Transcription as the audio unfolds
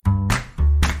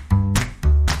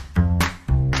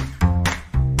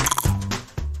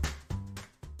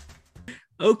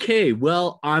Okay,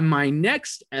 well, on my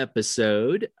next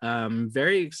episode, I'm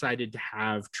very excited to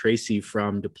have Tracy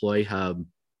from Deploy Hub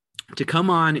to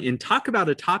come on and talk about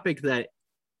a topic that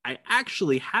I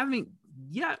actually haven't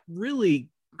yet really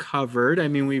covered. I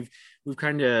mean, we've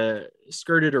kind of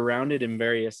skirted around it in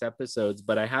various episodes,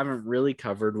 but I haven't really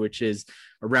covered, which is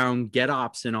around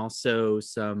GetOps and also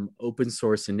some open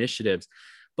source initiatives.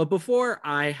 But before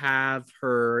I have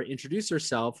her introduce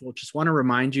herself, we'll just want to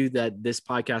remind you that this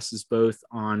podcast is both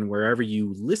on wherever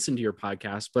you listen to your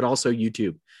podcast, but also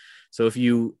YouTube. So if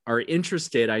you are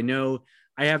interested, I know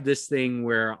I have this thing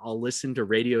where I'll listen to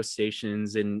radio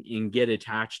stations and get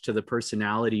attached to the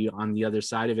personality on the other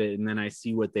side of it. And then I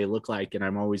see what they look like, and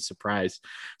I'm always surprised.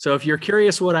 So if you're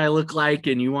curious what I look like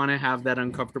and you want to have that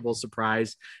uncomfortable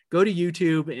surprise, go to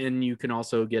YouTube, and you can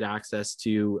also get access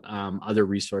to other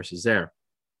resources there.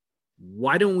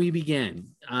 Why don't we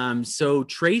begin? So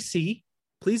Tracy,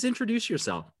 please introduce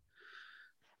yourself.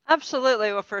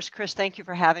 Absolutely. Well, first, Chris, thank you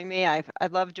for having me. I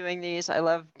love doing these. I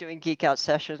love doing Geek Out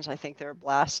sessions. I think they're a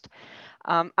blast.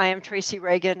 I am Tracy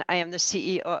Reagan. I am the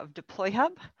CEO of Deploy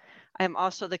Hub. I am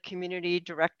also the community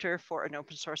director for an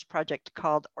open source project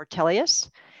called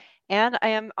Ortelius, and I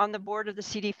am on the board of the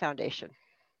CD Foundation.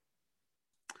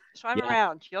 So I'm Yeah.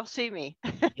 around. You'll see me.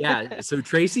 Yeah. So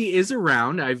Tracy is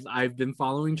around. I've been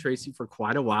following Tracy for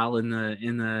quite a while in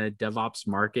the DevOps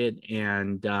market,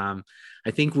 and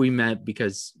I think we met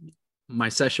because my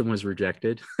session was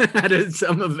rejected at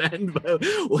some event, but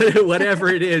whatever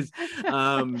it is,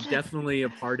 definitely a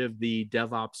part of the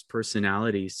DevOps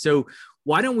personality. So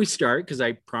why don't we start? Because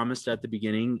I promised at the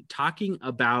beginning talking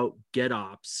about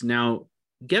GetOps. Now,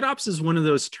 GetOps is one of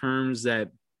those terms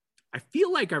that I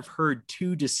feel like I've heard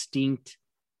two distinct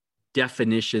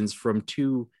definitions from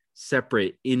two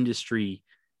separate industry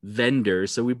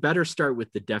vendors. So we better start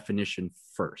with the definition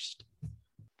first.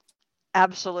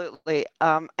 Absolutely.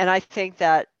 And I think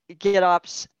that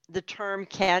GitOps, the term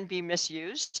can be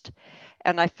misused.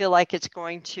 And I feel like it's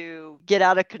going to get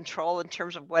out of control in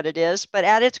terms of what it is. But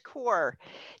at its core,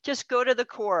 just go to the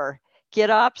core.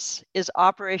 GitOps is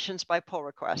operations by pull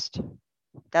request.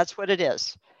 That's what it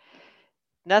is.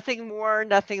 Nothing more,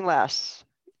 nothing less.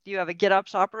 You have a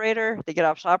GitOps operator. The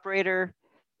GitOps operator,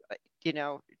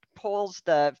 pulls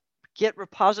the Git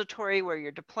repository where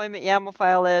your deployment YAML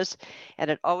file is, and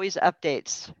it always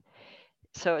updates.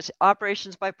 So it's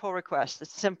operations by pull request.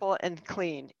 It's simple and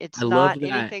clean. It's I love not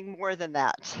that. anything more than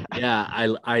that. Yeah,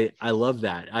 I love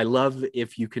that. I love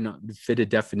if you can fit a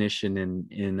definition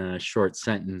in a short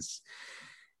sentence.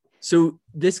 So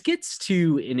this gets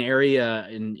to an area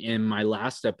in my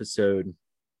last episode.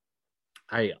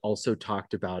 I also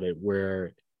talked about it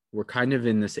where we're kind of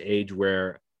in this age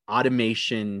where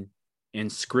automation and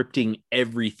scripting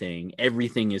everything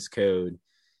is code,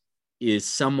 is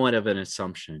somewhat of an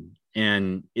assumption.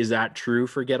 And is that true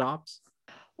for GitOps?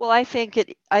 Well, I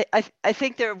think I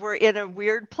think we're in a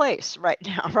weird place right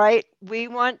now, right? We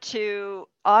want to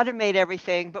automate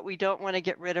everything, but we don't want to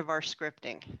get rid of our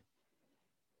scripting.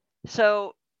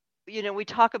 So, we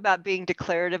talk about being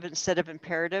declarative instead of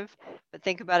imperative, but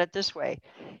think about it this way.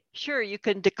 Sure, you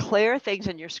can declare things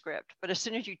in your script, but as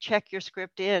soon as you check your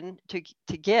script in to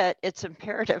Git, it's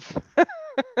imperative.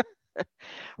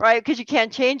 Right? Because you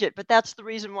can't change it. But that's the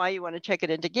reason why you want to check it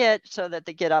into Git, so that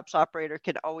the GitOps operator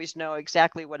can always know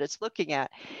exactly what it's looking at.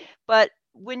 But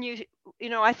when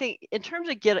I think in terms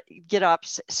of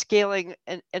GitOps scaling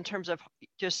in terms of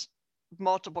just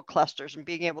multiple clusters and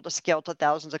being able to scale to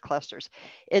thousands of clusters,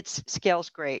 it scales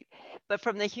great. But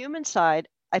from the human side,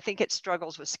 I think it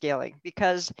struggles with scaling,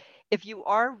 because if you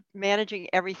are managing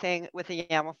everything with a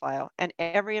YAML file and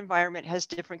every environment has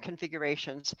different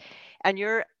configurations, and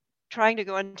you're trying to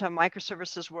go into a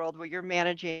microservices world where you're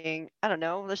managing, I don't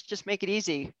know, let's just make it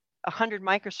easy, 100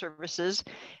 microservices,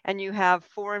 and you have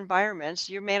 4 environments,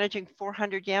 you're managing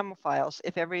 400 YAML files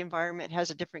if every environment has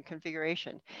a different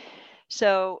configuration.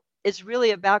 So it's really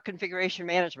about configuration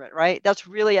management, right? That's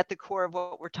really at the core of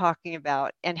what we're talking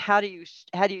about. And how do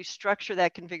you structure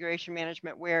that configuration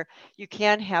management where you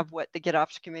can have what the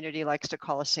GitOps community likes to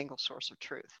call a single source of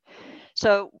truth?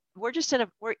 So we're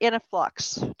in a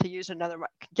flux, to use another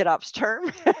GitOps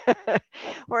term.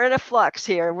 We're in a flux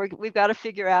here. We've got to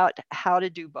figure out how to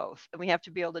do both, and we have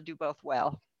to be able to do both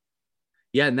well.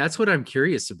 Yeah, and that's what I'm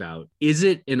curious about. Is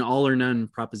it an all or none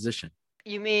proposition?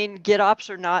 You mean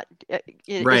GitOps or not?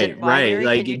 Right.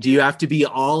 Like, do you have to be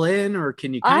all in, or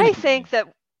can you kind of?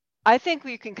 I think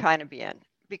we can kind of be in,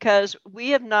 because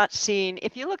we have not seen,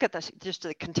 if you look at just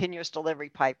the continuous delivery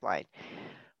pipeline,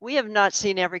 we have not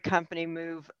seen every company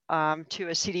move to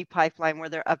a CD pipeline where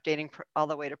they're updating all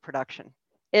the way to production.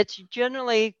 It's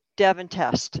generally dev and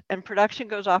test, and production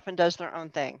goes off and does their own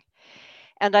thing.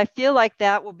 And I feel like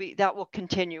that will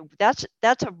continue. That's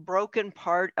a broken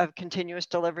part of continuous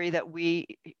delivery that we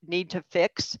need to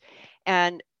fix.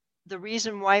 And the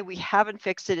reason why we haven't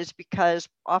fixed it is because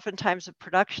oftentimes the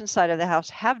production side of the house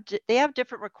have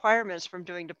different requirements from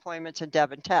doing deployments and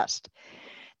dev and test.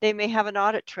 They may have an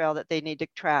audit trail that they need to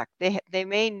track. They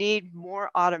may need more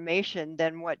automation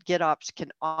than what GitOps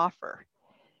can offer.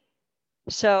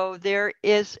 So there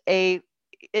is in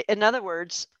other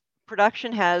words,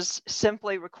 production has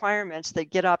simply requirements that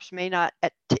GitOps may not,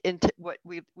 into what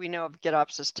we know of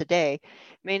GitOps as today,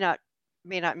 may not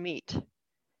meet.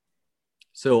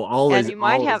 So all is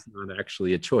not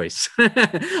actually a choice.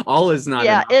 All is not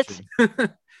an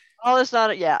option. All is not,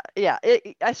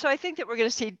 so I think that we're going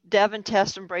to see dev and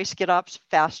test embrace GitOps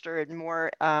faster and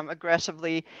more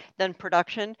aggressively than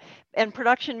production. And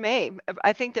production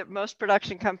I think that most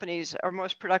production companies, or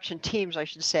most production teams, I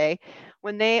should say,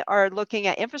 when they are looking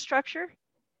at infrastructure,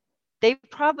 they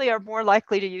probably are more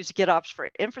likely to use GitOps for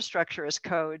infrastructure as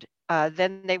code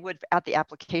than they would at the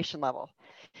application level.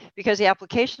 Because the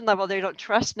application level, they don't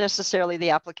trust necessarily the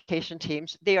application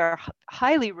teams. They are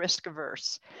highly risk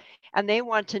averse. And they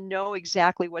want to know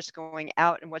exactly what's going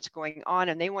out and what's going on,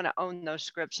 and they want to own those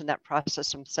scripts and that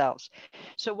process themselves.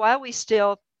 So while we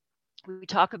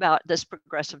talk about this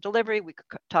progressive delivery, we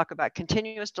talk about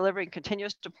continuous delivery and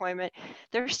continuous deployment,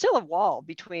 there's still a wall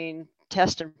between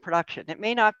test and production. It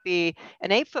may not be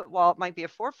an 8-foot wall, it might be a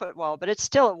 4-foot wall, but it's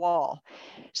still a wall.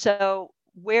 So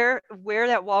where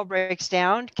that wall breaks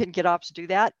down, can GitOps do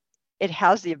that? It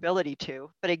has the ability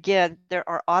to, but again, there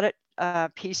are audit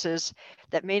pieces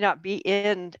that may not be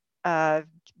in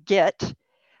Git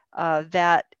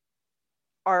that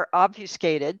are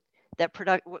obfuscated,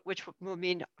 which will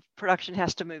mean production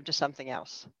has to move to something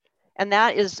else. And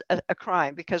that is a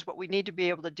crime, because what we need to be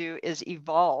able to do is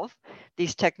evolve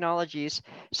these technologies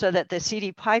so that the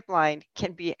CD pipeline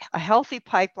can be a healthy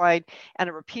pipeline and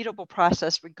a repeatable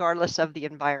process regardless of the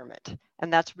environment.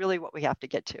 And that's really what we have to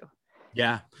get to.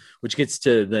 Yeah, which gets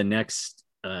to the next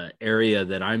area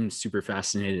that I'm super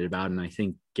fascinated about, and I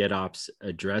think GitOps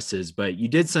addresses. But you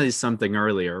did say something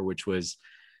earlier, which was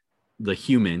the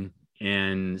human,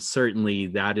 and certainly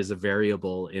that is a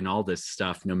variable in all this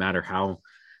stuff, no matter how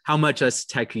much us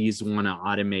techies want to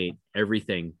automate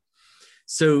everything.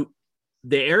 So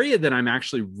the area that I'm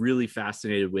actually really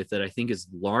fascinated with, that I think is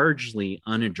largely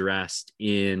unaddressed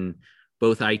in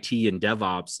both IT and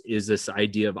DevOps, is this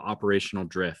idea of operational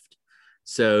drift.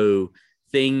 So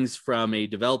things from a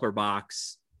developer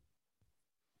box,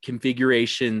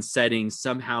 configuration settings,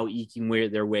 somehow eking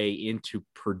their way into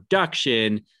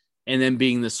production, and then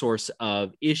being the source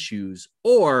of issues,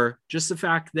 or just the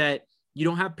fact that you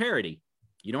don't have parity.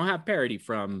 You don't have parity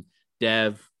from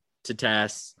dev to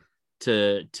test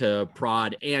to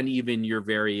prod, and even your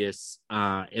various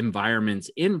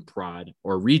environments in prod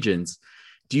or regions.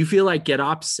 Do you feel like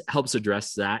GitOps helps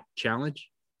address that challenge?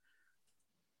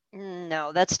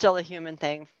 No, that's still a human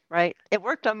thing, right? It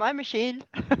worked on my machine.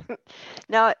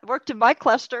 Now it worked in my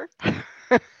cluster.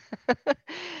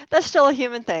 That's still a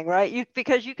human thing, right?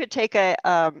 Because you could take a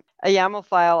YAML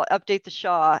file, update the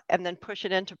SHA, and then push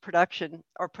it into production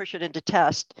or push it into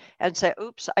test and say,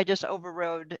 oops, I just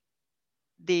overrode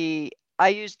I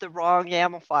used the wrong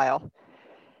YAML file,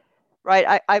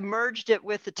 right? I merged it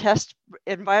with the test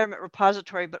environment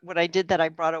repository, but when I did that, I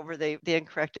brought over the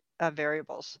incorrect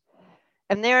variables.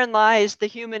 And therein lies the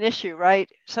human issue, right?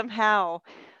 Somehow,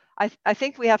 I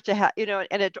think we have to have,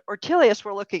 and at Ortelius,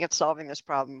 we're looking at solving this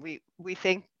problem. We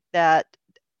think that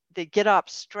the GitOps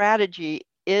strategy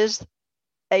is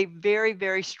a very,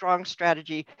 very strong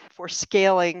strategy for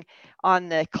scaling on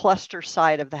the cluster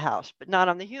side of the house, but not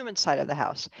on the human side of the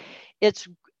house. It's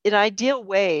an ideal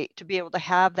way to be able to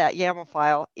have that YAML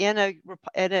file in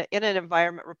an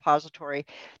environment repository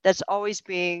that's always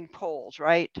being pulled,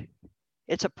 right?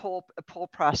 It's a pull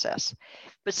process,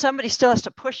 but somebody still has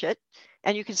to push it,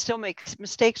 and you can still make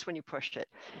mistakes when you push it.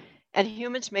 And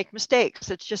humans make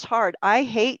mistakes. It's just hard.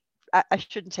 I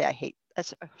shouldn't say I hate.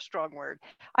 That's a strong word.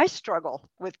 I struggle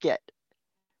with Git.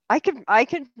 I can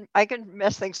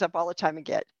mess things up all the time in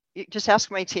Git. You just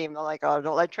ask my team. They're like, oh,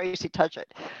 don't let Tracy touch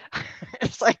it.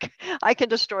 It's like I can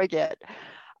destroy Git.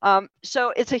 So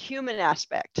it's a human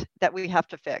aspect that we have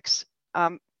to fix.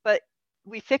 But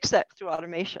we fix that through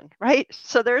automation, right?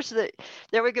 So there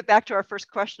we get back to our first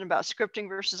question about scripting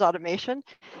versus automation.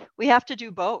 We have to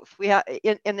do both. We have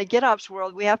in the GitOps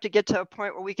world, we have to get to a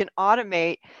point where we can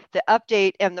automate the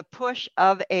update and the push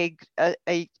of a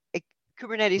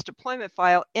Kubernetes deployment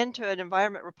file into an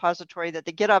environment repository that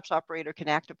the GitOps operator can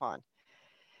act upon.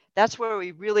 That's where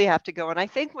we really have to go. And I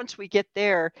think once we get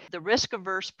there, the risk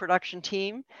averse production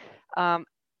team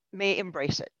may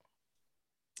embrace it.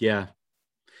 Yeah.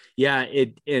 Yeah.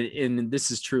 And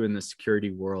this is true in the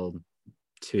security world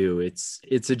too.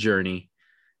 It's a journey.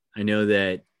 I know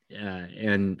that,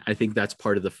 and I think that's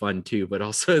part of the fun too, but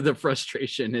also the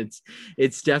frustration.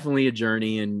 It's definitely a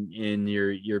journey, and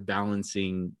you're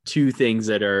balancing two things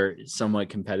that are somewhat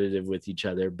competitive with each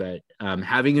other. But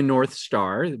having a North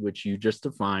Star, which you just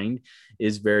defined,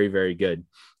 is very, very good.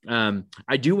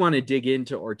 I do want to dig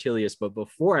into Ortelius, but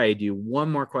before I do,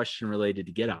 one more question related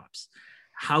to GitOps.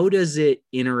 How does it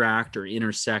interact or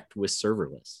intersect with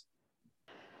serverless?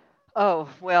 Oh,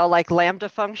 well, like Lambda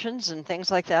functions and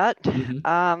things like that. Mm-hmm.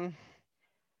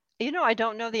 I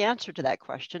don't know the answer to that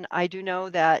question. I do know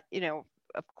that,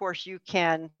 of course you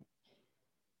can,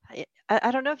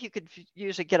 I don't know if you could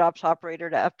use a GitOps operator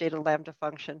to update a Lambda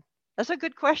function. That's a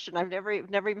good question. I've never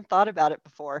even thought about it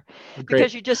before, because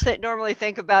Great. you just normally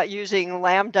think about using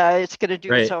Lambda. It's going to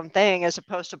do its Right. own thing, as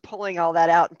opposed to pulling all that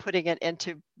out and putting it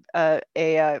into a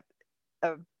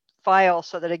file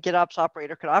so that a GitOps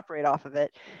operator could operate off of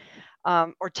it.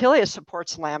 Ortelius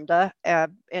supports Lambda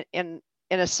in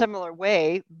a similar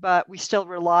way, but we still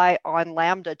rely on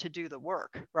Lambda to do the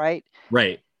work, right?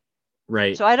 Right.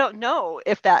 Right. So I don't know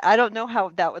how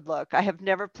that would look. I have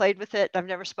never played with it. I've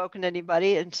never spoken to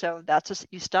anybody. And so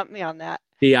you stumped me on that.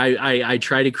 See, I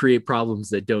try to create problems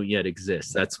that don't yet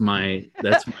exist. That's my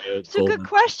It's a goal. good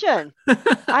question.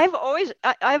 I've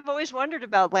always wondered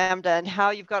about Lambda and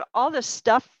how you've got all this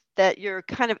stuff that you're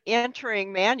kind of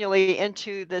entering manually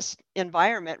into this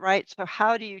environment, right? So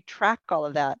how do you track all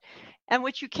of that? And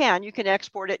which you can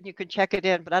export it and you can check it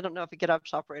in, but I don't know if a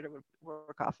GitOps operator would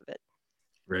work off of it.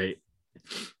 Right.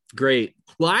 Great.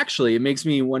 Well, actually, it makes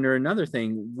me wonder another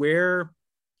thing. Would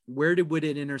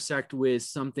it intersect with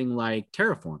something like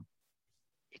Terraform?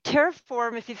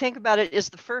 Terraform, if you think about it, is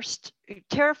the first.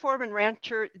 Terraform and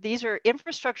Rancher, these are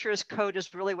infrastructure as code,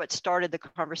 is really what started the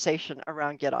conversation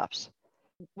around GitOps.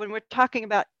 When we're talking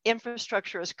about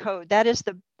infrastructure as code, that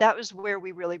was where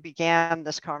we really began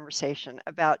this conversation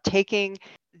about taking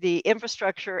the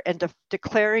infrastructure and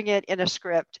declaring it in a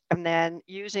script, and then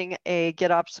using a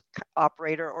GitOps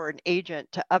operator or an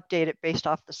agent to update it based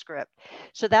off the script.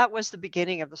 So that was the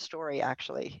beginning of the story,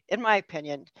 actually, in my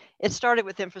opinion. It started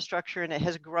with infrastructure and it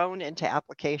has grown into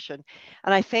application.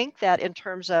 And I think that in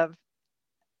terms of,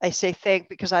 I say think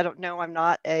because I don't know, I'm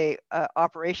not a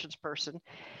operations person.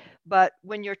 But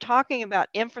when you're talking about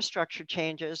infrastructure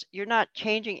changes, you're not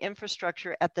changing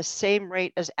infrastructure at the same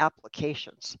rate as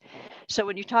applications. So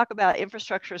when you talk about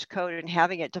infrastructure as code and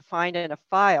having it defined in a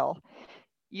file,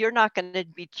 you're not going to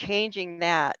be changing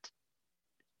that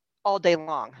all day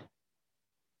long,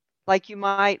 like you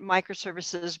might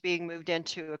microservices being moved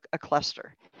into a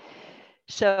cluster.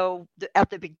 So at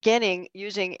the beginning,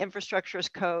 using infrastructure as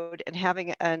code and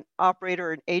having an operator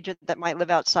or an agent that might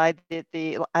live outside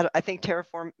I think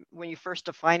Terraform, when you first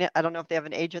define it, I don't know if they have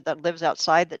an agent that lives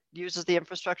outside that uses the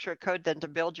infrastructure code then to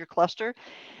build your cluster,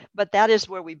 but that is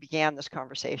where we began this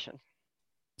conversation.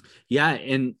 Yeah,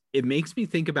 and it makes me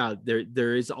think about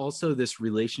there is also this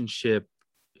relationship,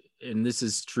 and this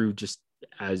is true just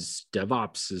as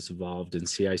DevOps has evolved in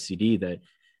CI/CD, that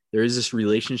there is this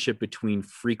relationship between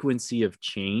frequency of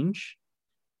change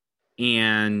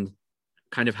and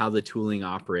kind of how the tooling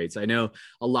operates. I know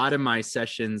a lot of my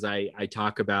sessions, I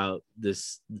talk about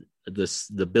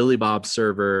the Billy Bob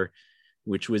server,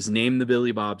 which was named the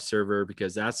Billy Bob server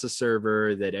because that's a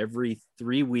server that every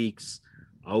 3 weeks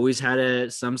always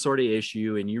had some sort of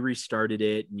issue, and you restarted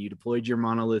it and you deployed your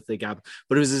monolithic app,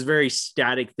 but it was this very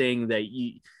static thing that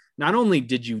you not only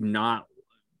did you not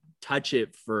touch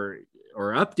it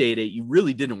or update it, you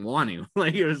really didn't want to.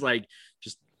 Like, it was like,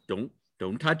 just don't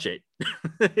touch it.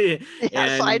 Yes,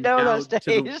 And I know those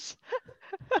days.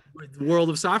 The world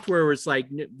of software where it's like,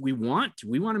 we want to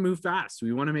move fast,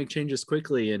 we want to make changes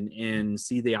quickly and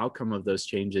see the outcome of those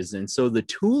changes, and so the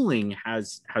tooling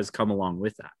has come along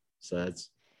with that. So that's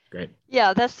great.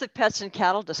 Yeah, that's the pets and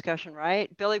cattle discussion,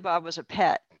 right? Billy Bob was a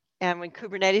pet, and when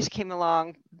Kubernetes came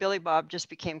along, Billy Bob just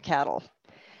became cattle.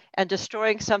 And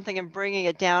destroying something and bringing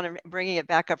it down and bringing it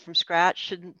back up from scratch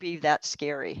shouldn't be that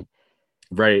scary.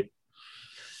 Right.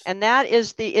 And that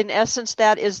is in essence,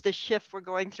 that is the shift we're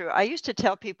going through. I used to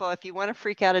tell people, if you want to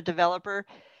freak out a developer,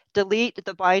 delete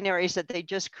the binaries that they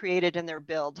just created in their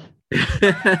build.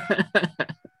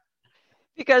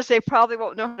 Because they probably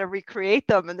won't know how to recreate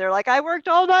them. And they're like, I worked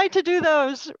all night to do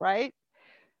those, right?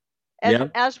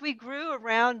 And as we grew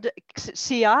around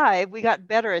CI, we got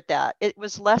better at that. It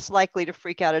was less likely to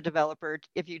freak out a developer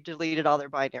if you deleted all their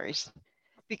binaries,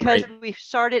 because Right. we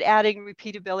started adding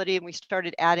repeatability and we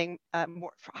started adding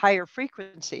more higher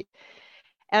frequency.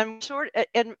 And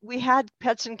we had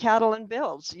pets and cattle and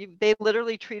builds. They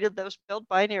literally treated those build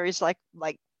binaries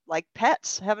like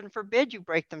pets. Heaven forbid you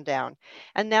break them down.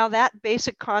 And now that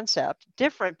basic concept,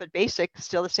 different but basic,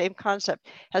 still the same concept,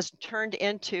 has turned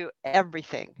into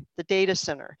everything. The data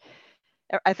center.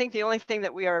 I think the only thing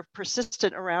that we are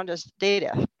persistent around is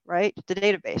data, right? The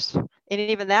database. And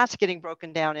even that's getting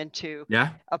broken down into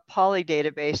Yeah. a poly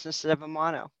database instead of a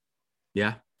mono.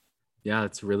 Yeah. Yeah.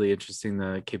 It's really interesting,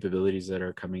 the capabilities that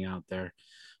are coming out there,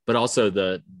 but also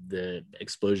the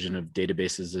explosion of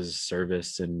databases as a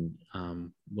service. And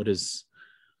what does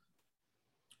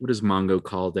Mongo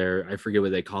call their, I forget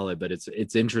what they call it, but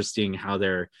it's interesting how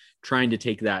they're trying to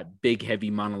take that big,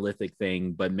 heavy monolithic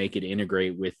thing, but make it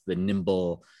integrate with the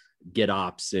nimble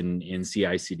GitOps and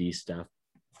CI/CD stuff.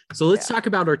 So let's talk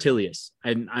about Ortelius.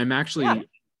 I'm actually,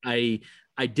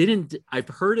 I didn't, I've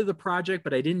heard of the project,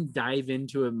 but I didn't dive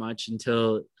into it much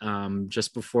until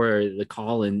just before the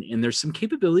call. And there's some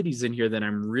capabilities in here that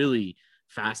I'm really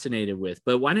fascinated with.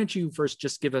 But why don't you first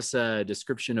just give us a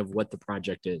description of what the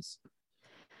project is?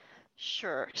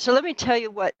 Sure. So let me tell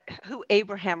you who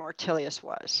Abraham Ortelius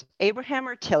was. Abraham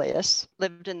Ortelius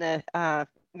lived in the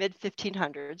mid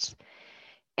 1500s,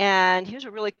 and he was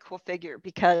a really cool figure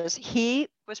because he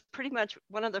was pretty much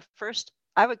one of the first,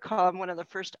 I would call him one of the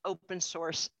first open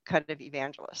source kind of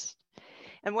evangelists.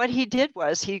 And what he did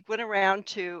was he went around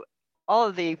to all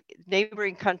of the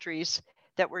neighboring countries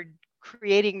that were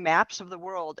creating maps of the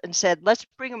world and said, let's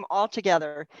bring them all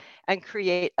together and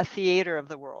create a theater of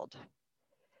the world.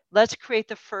 Let's create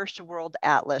the first world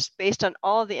atlas based on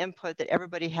all of the input that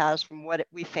everybody has from what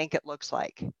we think it looks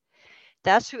like.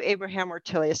 That's who Abraham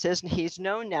Ortelius is, and he's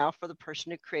known now for the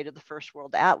person who created the first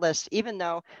world atlas, even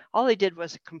though all he did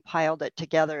was compiled it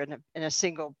together in a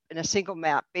single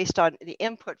map based on the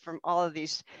input from all of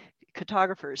these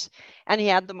cartographers, and he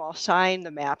had them all sign the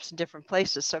maps in different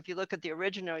places. So if you look at the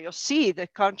original, you'll see the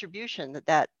contribution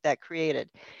that created.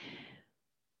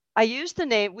 We use the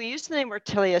name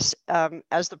Ortelius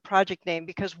as the project name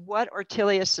because what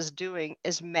Ortelius is doing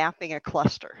is mapping a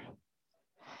cluster.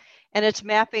 And it's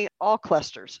mapping all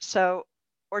clusters. So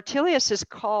Ortelius is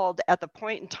called at the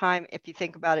point in time, if you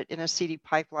think about it in a CD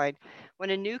pipeline, when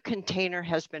a new container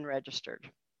has been registered.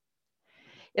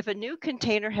 If a new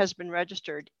container has been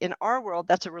registered, in our world,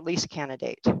 that's a release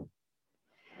candidate.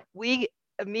 We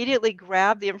immediately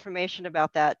grab the information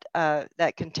about that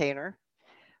container.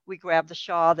 We grab the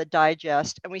SHA, the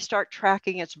digest, and we start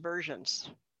tracking its versions.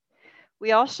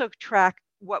 We also track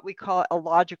what we call a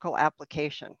logical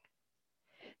application.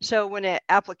 So when an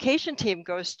application team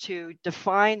goes to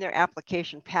define their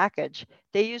application package,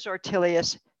 they use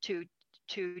Ortelius to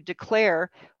declare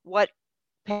what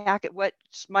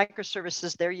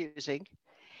microservices they're using.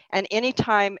 And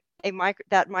anytime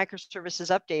that microservice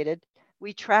is updated,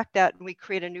 we track that and we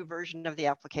create a new version of the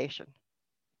application.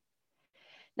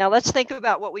 Now let's think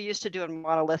about what we used to do in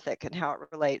monolithic and how it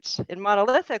relates. In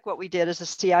monolithic, what we did is a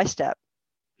CI step.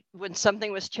 When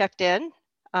something was checked in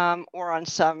or on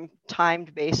some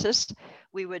timed basis,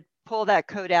 we would pull that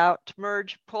code out,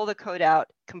 merge, pull the code out,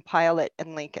 compile it,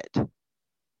 and link it.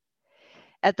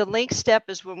 At the link step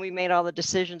is when we made all the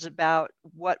decisions about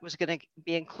what was going to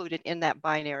be included in that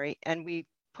binary, and we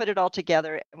put it all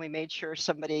together and we made sure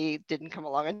somebody didn't come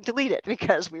along and delete it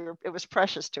because it was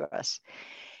precious to us.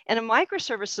 In a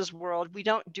microservices world, we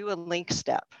don't do a link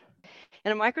step.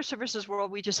 In a microservices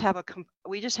world, we just have a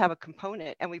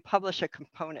component and we publish a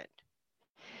component.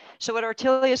 So what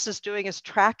Ortelius is doing is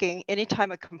tracking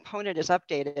anytime a component is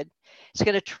updated, it's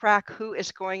going to track who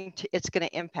it's going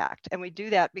to impact. And we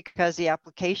do that because the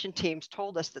application teams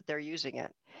told us that they're using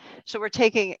it. So we're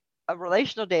taking a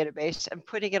relational database and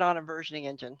putting it on a versioning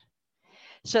engine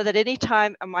so that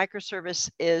anytime a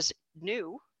microservice is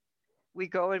new, we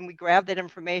go and we grab that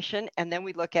information and then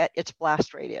we look at its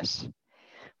blast radius.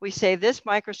 We say this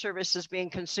microservice is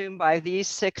being consumed by these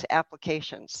 6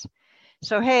 applications.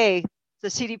 So, hey, the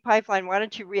CD pipeline, why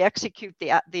don't you re-execute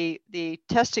the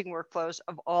testing workflows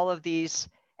of all of these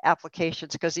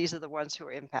applications because these are the ones who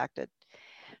are impacted.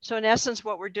 So in essence,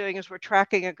 what we're doing is we're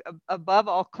tracking above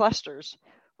all clusters,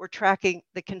 we're tracking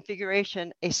the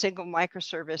configuration a single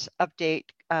microservice update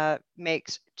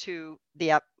makes to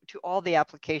all the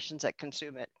applications that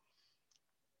consume it.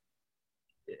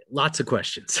 Lots of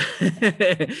questions.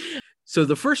 So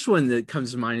the first one that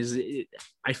comes to mind is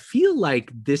I feel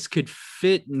like this could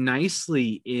fit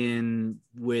nicely in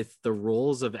with the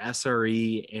roles of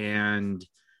SRE and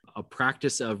a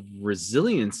practice of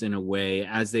resilience in a way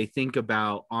as they think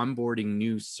about onboarding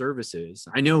new services.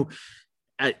 I know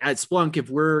at Splunk, if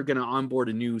we're going to onboard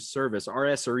a new service, our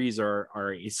SREs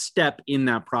are a step in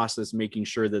that process, making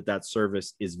sure that that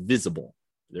service is visible.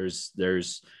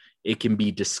 It can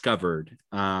be discovered.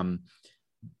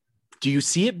 Do you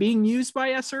see it being used by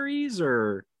SREs,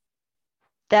 or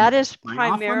that is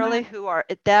primarily who our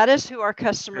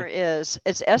customer is.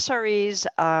 It's SREs,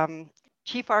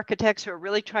 chief architects who are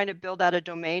really trying to build out a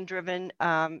domain-driven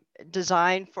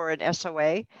design for an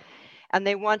SOA. And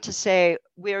they want to say,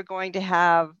 we are going to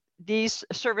have these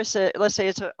services. Let's say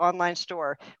it's an online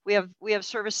store. We have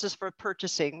services for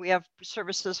purchasing. We have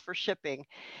services for shipping.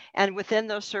 And within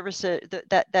those services,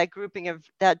 that grouping of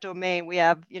that domain, we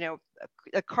have,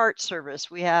 a cart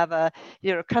service. We have a,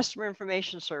 customer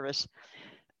information service.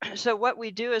 So what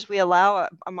we do is we allow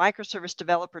a microservice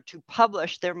developer to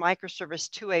publish their microservice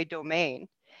to a domain,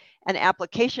 and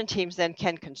application teams then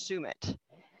can consume it.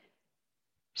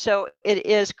 So it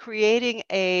is creating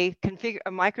a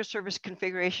microservice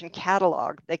configuration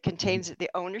catalog that contains the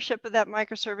ownership of that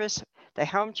microservice, the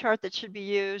Helm chart that should be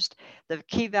used, the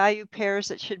key value pairs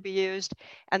that should be used,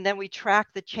 and then we track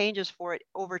the changes for it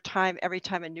over time, every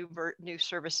time a new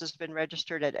service has been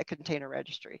registered at a container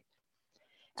registry.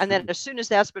 And then as soon as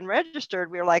that's been registered,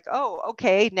 we're like, oh,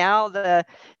 okay, now the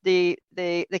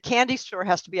candy store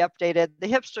has to be updated. The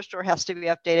hipster store has to be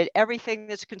updated. Everything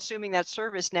that's consuming that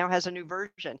service now has a new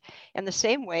version. And the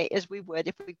same way as we would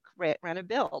if we ran a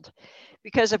build.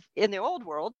 Because if in the old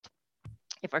world,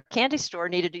 if our candy store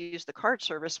needed to use the cart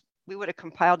service, we would have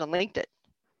compiled and linked it.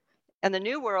 In the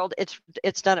new world,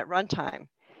 it's done at runtime.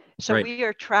 So right. We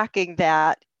are tracking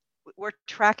that. We're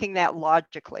tracking that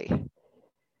logically,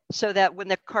 so that when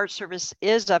the cart service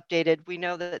is updated, we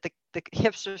know that the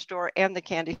hipster store and the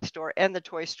candy store and the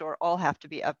toy store all have to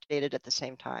be updated at the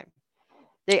same time.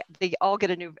 They all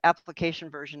get a new application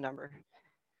version number.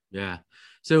 Yeah.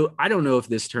 So I don't know if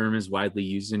this term is widely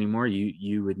used anymore.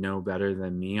 You would know better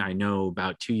than me. I know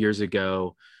about 2 years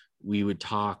ago, we would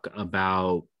talk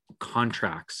about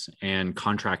contracts and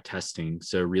contract testing.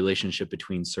 So relationship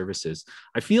between services.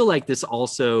 I feel like this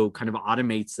also kind of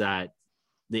automates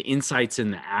the insights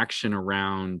and the action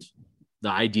around the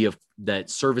idea of that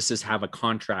services have a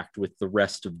contract with the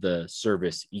rest of the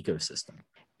service ecosystem.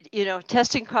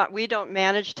 Testing, we don't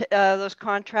manage those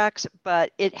contracts,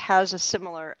 but it has a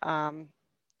similar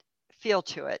feel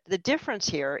to it. The difference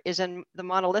here is in the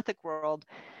monolithic world,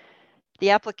 the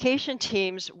application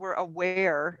teams were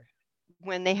aware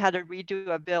when they had to redo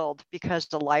a build because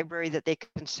the library that they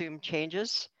consume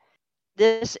changes.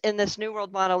 In this new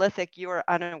world monolithic, you are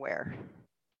unaware.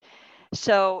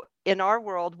 So in our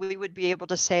world, we would be able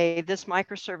to say this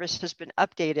microservice has been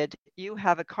updated. You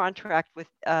have a contract with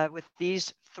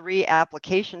these 3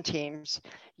 application teams.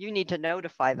 You need to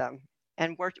notify them,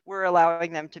 and we're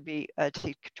allowing them to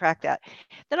track that.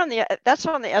 Then that's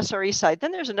on the SRE side.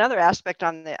 Then there's another aspect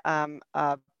on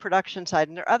the production side,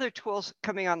 and there are other tools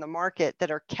coming on the market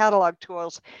that are catalog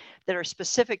tools that are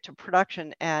specific to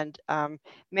production and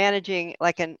managing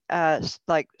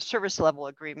like service level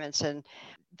agreements, and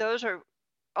those are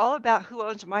all about who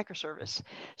owns a microservice.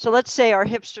 So let's say our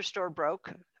hipster store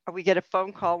broke, or we get a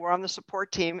phone call, we're on the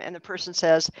support team, and the person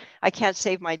says, I can't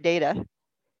save my data.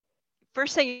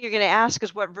 First thing you're going to ask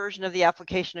is what version of the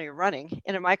application are you running?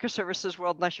 In a microservices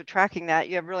world, unless you're tracking that,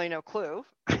 you have really no clue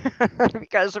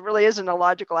because it really isn't a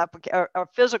logical application or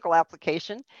physical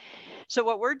application. So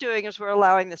what we're doing is we're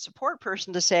allowing the support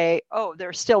person to say, oh,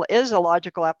 there still is a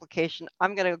logical application.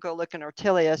 I'm going to go look in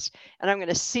Ortelius, and I'm going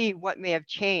to see what may have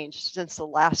changed since the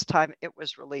last time it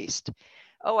was released.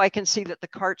 Oh, I can see that the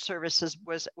cart services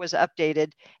was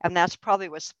updated, and that's probably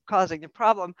what's causing the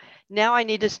problem. Now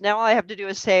all I have to do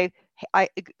is say, hey,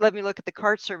 let me look at the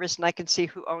cart service, and I can see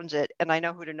who owns it, and I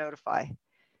know who to notify.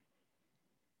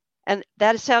 And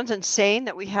that sounds insane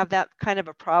that we have that kind of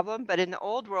a problem, but in the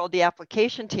old world, the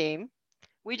application team,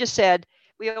 we just said,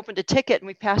 we opened a ticket and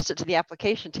we passed it to the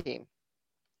application team.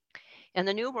 In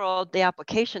the new world, the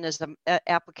application is an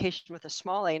application with a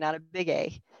small a, not a big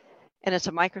A, and it's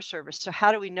a microservice. So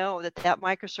how do we know that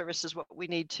microservice is what we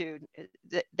need to,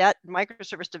 that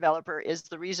microservice developer is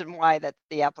the reason why that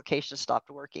the application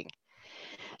stopped working?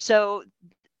 So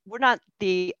we're not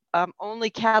the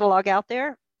only catalog out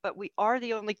there, but we are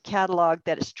the only catalog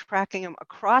that is tracking them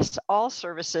across all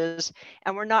services,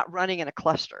 and we're not running in a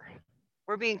cluster.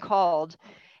 We're being called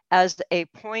as a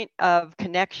point of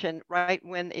connection right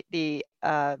when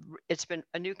it's been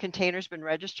a new container's been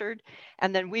registered,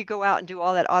 and then we go out and do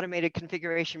all that automated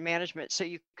configuration management so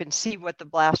you can see what the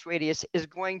blast radius is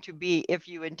going to be if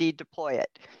you indeed deploy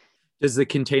it. Does the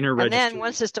container register? And then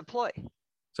once it's deployed.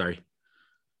 Sorry.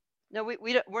 No,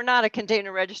 we're not a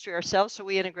container registry ourselves, so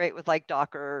we integrate with like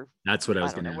Docker. That's what I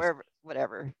was going to ask.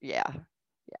 whatever. Yeah.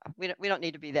 We don't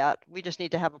need to be that. We just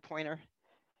need to have a pointer.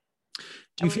 Do you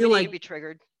And we feel need to like be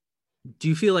triggered. do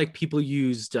you feel like people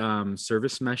used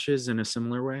service meshes in a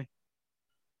similar way?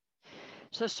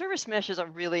 So service mesh is a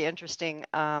really interesting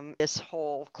this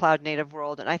whole cloud native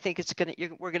world, and I think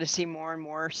we're gonna see more and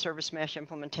more service mesh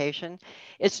implementation.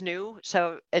 It's new,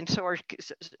 so are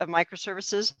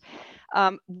microservices.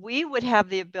 We would have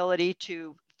the ability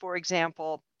to, for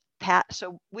example,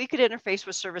 so we could interface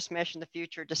with service mesh in the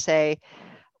future to say,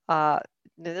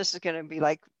 this is going to be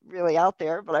like really out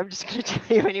there, but I'm just going to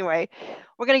tell you anyway.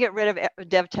 We're going to get rid of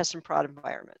dev, test, and prod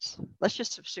environments. Let's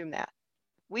just assume that.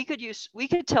 We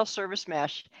could tell service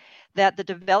mesh that the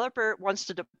developer wants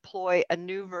to deploy a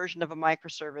new version of a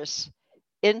microservice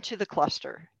into the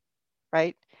cluster,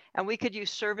 right? And we could use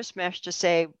service mesh to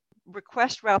say,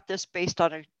 request route this based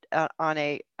on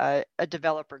a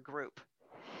developer group.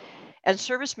 And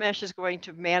service mesh is going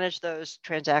to manage those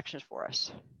transactions for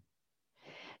us.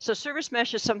 So service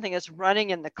mesh is something that's running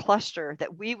in the cluster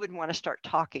that we would want to start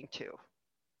talking to.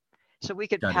 So we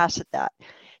could pass it that.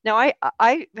 Now,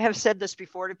 I have said this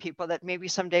before to people that maybe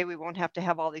someday we won't have to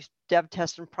have all these dev,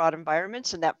 test, and prod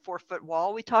environments, and that 4-foot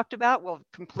wall we talked about will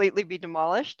completely be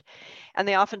demolished. And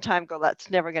they oftentimes go,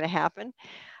 that's never going to happen.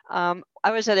 I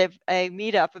was at a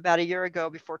meetup about a year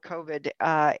ago before COVID,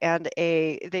 and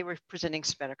they were presenting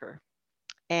Spinnaker.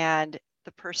 And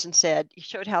the person said, he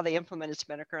showed how they implemented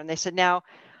Spinnaker, and they said, now,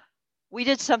 we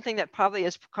did something that probably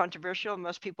is controversial and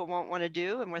most people won't want to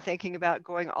do, and we're thinking about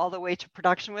going all the way to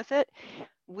production with it.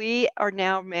 We are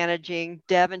now managing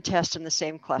dev and test in the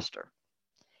same cluster.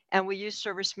 And we use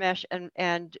service mesh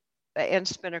and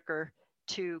Spinnaker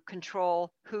to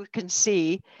control who can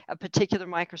see a particular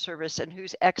microservice and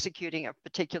who's executing a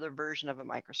particular version of a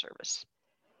microservice.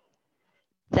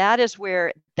 That is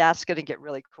where that's going to get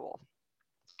really cool.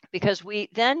 Because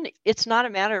it's not a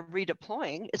matter of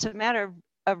redeploying, it's a matter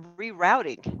of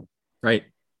rerouting. Right.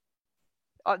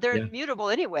 They're immutable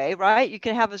anyway, right? You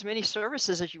can have as many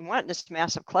services as you want in this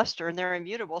massive cluster, and they're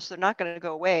immutable, so they're not going to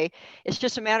go away. It's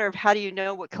just a matter of how do you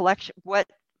know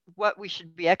what we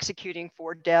should be executing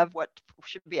for dev, what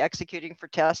should be executing for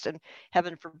test, and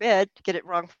heaven forbid, get it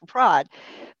wrong for prod.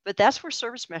 But that's where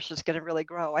service mesh is going to really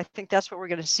grow. I think that's what we're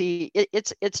going to see.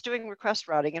 It's doing request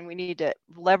routing, and we need to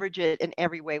leverage it in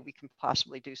every way we can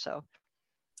possibly do so.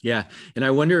 Yeah. And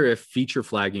I wonder if feature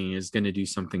flagging is going to do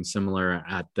something similar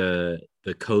at the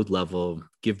code level,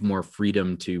 give more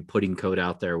freedom to putting code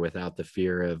out there without the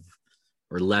fear of,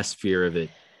 or less fear of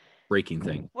it breaking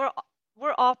things.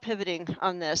 We're all pivoting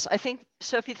on this. I think,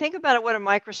 so if you think about it, what a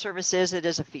microservice is, it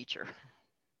is a feature.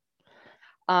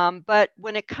 But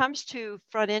when it comes to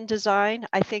front-end design,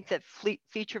 I think that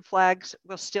feature flags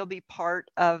will still be part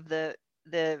of the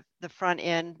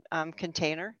front-end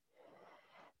container.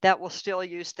 That will still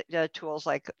use the tools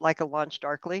like a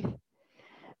LaunchDarkly.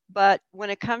 But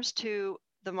when it comes to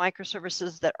the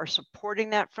microservices that are supporting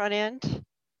that front end,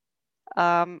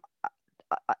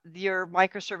 your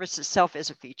microservice itself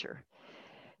is a feature.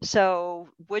 So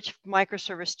which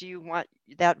microservice do you want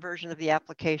that version of the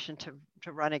application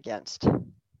to run against?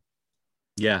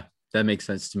 Yeah, that makes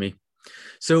sense to me.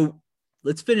 So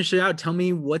let's finish it out. Tell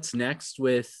me what's next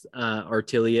with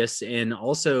Artilius, and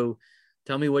also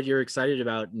tell me what you're excited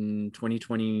about in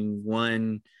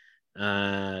 2021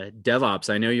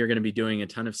 DevOps. I know you're going to be doing a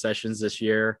ton of sessions this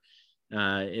year.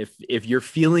 If you're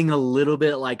feeling a little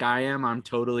bit like I am, I'm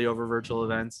totally over virtual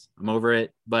events. I'm over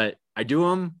it, but I do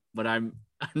them, but I'm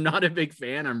not a big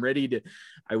fan.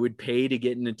 I would pay to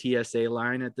get in the TSA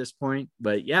line at this point,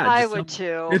 but yeah. I would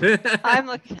too.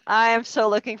 I am so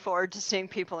looking forward to seeing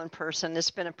people in person.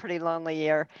 It's been a pretty lonely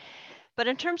year, but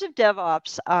in terms of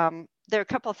DevOps, there are a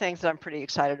couple of things that I'm pretty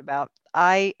excited about.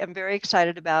 I am very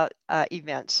excited about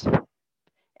events,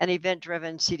 an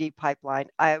event-driven CD pipeline.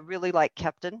 I really like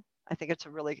Keptn. I think it's a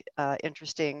really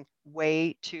interesting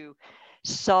way to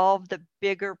solve the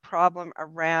bigger problem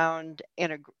around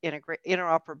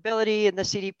interoperability in the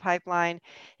CD pipeline.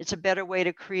 It's a better way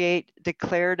to create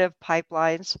declarative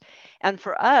pipelines. And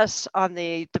for us on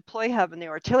the Deploy Hub and the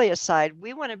Artilius side,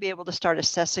 we want to be able to start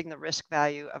assessing the risk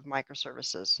value of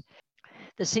microservices.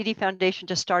 The CD Foundation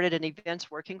just started an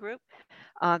events working group.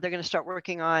 They're going to start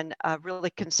working on really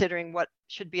considering what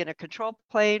should be in a control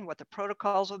plane, what the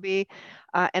protocols will be,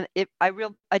 and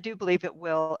I do believe it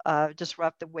will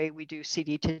disrupt the way we do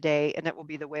CD today, and it will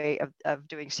be the way of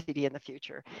doing CD in the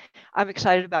future. I'm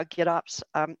excited about GitOps.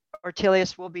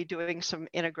 Artilius will be doing some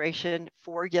integration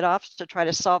for GitOps to try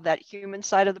to solve that human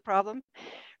side of the problem.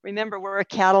 Remember, we're a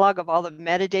catalog of all the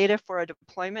metadata for a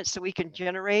deployment, so we can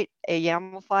generate a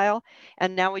YAML file.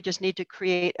 And now we just need to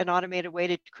create an automated way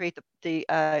to create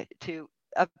to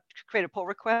create a pull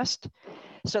request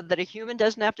so that a human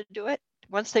doesn't have to do it.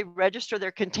 Once they register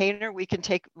their container, we can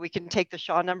take the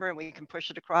SHA number and we can push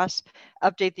it across,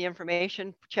 update the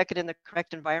information, check it in the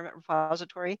correct environment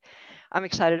repository. I'm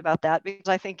excited about that because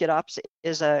I think GitOps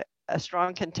is a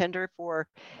strong contender for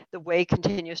the way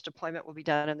continuous deployment will be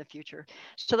done in the future.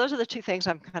 So those are the two things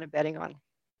I'm kind of betting on.